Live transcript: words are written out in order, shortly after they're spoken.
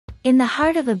In the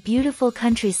heart of a beautiful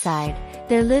countryside,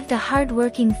 there lived a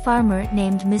hard-working farmer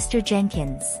named Mr.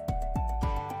 Jenkins.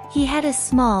 He had a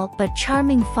small but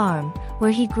charming farm,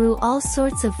 where he grew all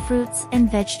sorts of fruits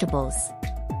and vegetables.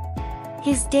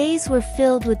 His days were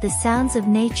filled with the sounds of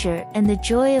nature and the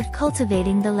joy of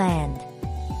cultivating the land.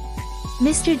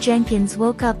 Mr. Jenkins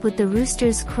woke up with the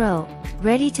rooster's crow,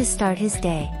 ready to start his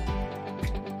day.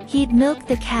 He'd milk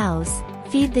the cows,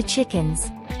 feed the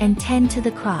chickens, and tend to the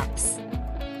crops.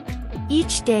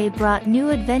 Each day brought new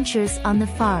adventures on the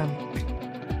farm.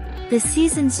 The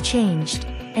seasons changed,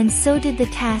 and so did the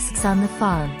tasks on the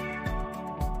farm.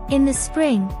 In the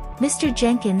spring, Mr.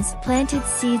 Jenkins planted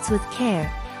seeds with care,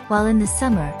 while in the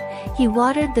summer, he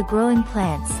watered the growing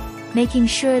plants, making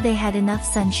sure they had enough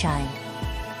sunshine.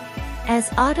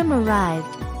 As autumn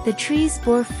arrived, the trees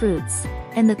bore fruits,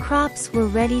 and the crops were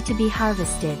ready to be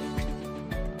harvested.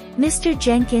 Mr.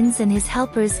 Jenkins and his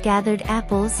helpers gathered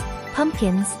apples,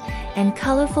 pumpkins, and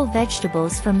colorful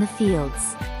vegetables from the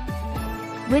fields.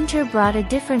 Winter brought a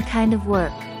different kind of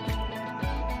work.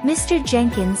 Mr.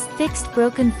 Jenkins fixed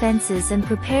broken fences and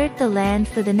prepared the land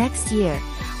for the next year,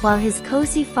 while his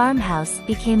cozy farmhouse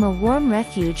became a warm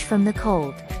refuge from the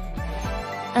cold.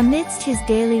 Amidst his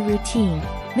daily routine,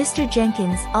 Mr.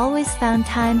 Jenkins always found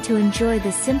time to enjoy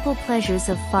the simple pleasures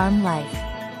of farm life.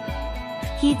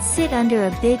 He'd sit under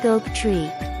a big oak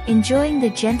tree, enjoying the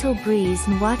gentle breeze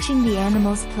and watching the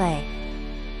animals play.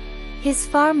 His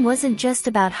farm wasn't just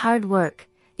about hard work,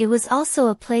 it was also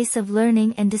a place of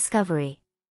learning and discovery.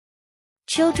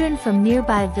 Children from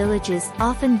nearby villages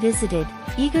often visited,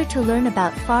 eager to learn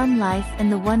about farm life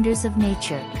and the wonders of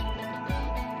nature.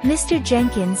 Mr.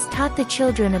 Jenkins taught the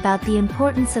children about the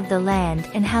importance of the land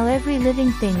and how every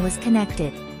living thing was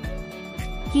connected.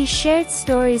 He shared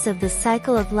stories of the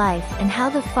cycle of life and how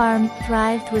the farm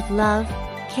thrived with love,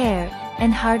 care,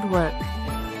 and hard work.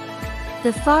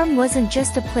 The farm wasn't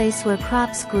just a place where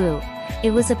crops grew,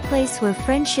 it was a place where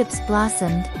friendships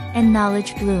blossomed and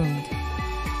knowledge bloomed.